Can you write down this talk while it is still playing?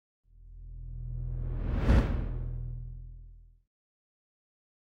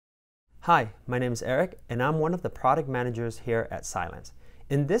Hi, my name is Eric, and I'm one of the product managers here at Cylance.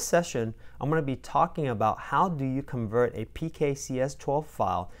 In this session, I'm going to be talking about how do you convert a PKCS12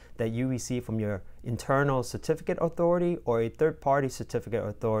 file that you receive from your internal certificate authority or a third-party certificate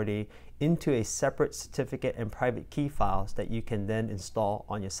authority into a separate certificate and private key files that you can then install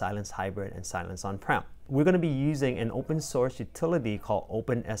on your Cylance Hybrid and Cylance On-Prem. We're going to be using an open source utility called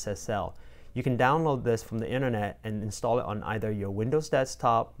OpenSSL. You can download this from the internet and install it on either your Windows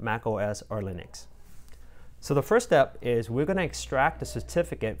desktop, Mac OS, or Linux. So the first step is we're going to extract the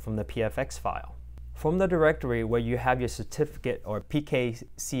certificate from the PFX file. From the directory where you have your certificate or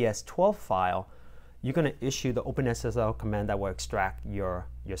PKCS12 file, you're going to issue the OpenSSL command that will extract your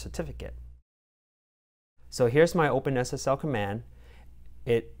certificate. So here's my OpenSSL command.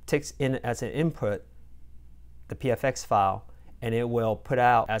 It takes in as an input the PFX file, and it will put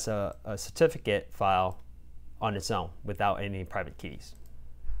out as a certificate file on its own without any private keys.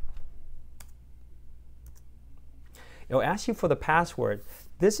 It'll ask you for the password.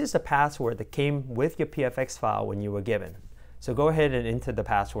 This is the password that came with your PFX file when you were given. So go ahead and enter the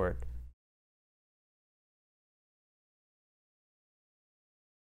password.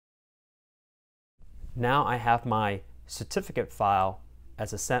 Now I have my certificate file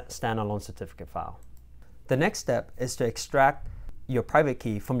as a standalone certificate file. The next step is to extract your private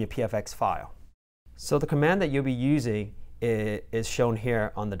key from your PFX file. So the command that you'll be using is shown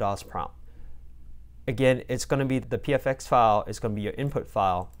here on the DOS prompt. Again, it's going to be the PFX file is going to be your input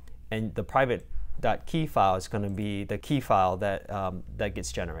file, and the private.key file is going to be the key file that, that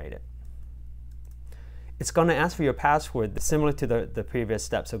gets generated. It's going to ask for your password similar to the previous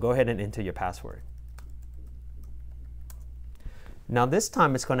step, so go ahead and enter your password. Now this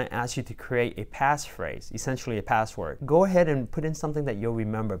time it's going to ask you to create a passphrase, essentially a password. Go ahead and put in something that you'll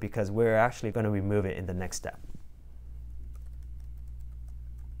remember because we're actually going to remove it in the next step.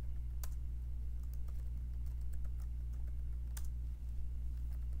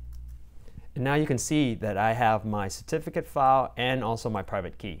 And now you can see that I have my certificate file and also my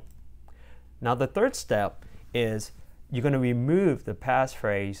private key. Now the third step is you're going to remove the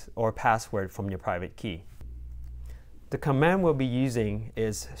passphrase or password from your private key. The command we'll be using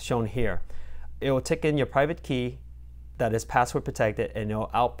is shown here. It will take in your private key that is password protected, and it will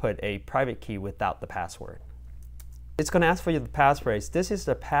output a private key without the password. It's going to ask for you the passphrase. This is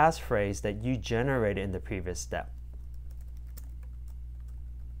the passphrase that you generated in the previous step.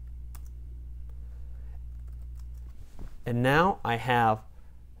 And now I have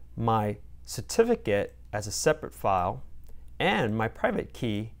my certificate as a separate file and my private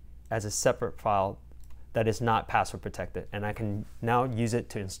key as a separate file that is not password protected, and I can now use it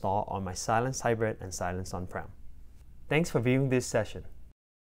to install on my Cylance Hybrid and Cylance On-Prem. Thanks for viewing this session.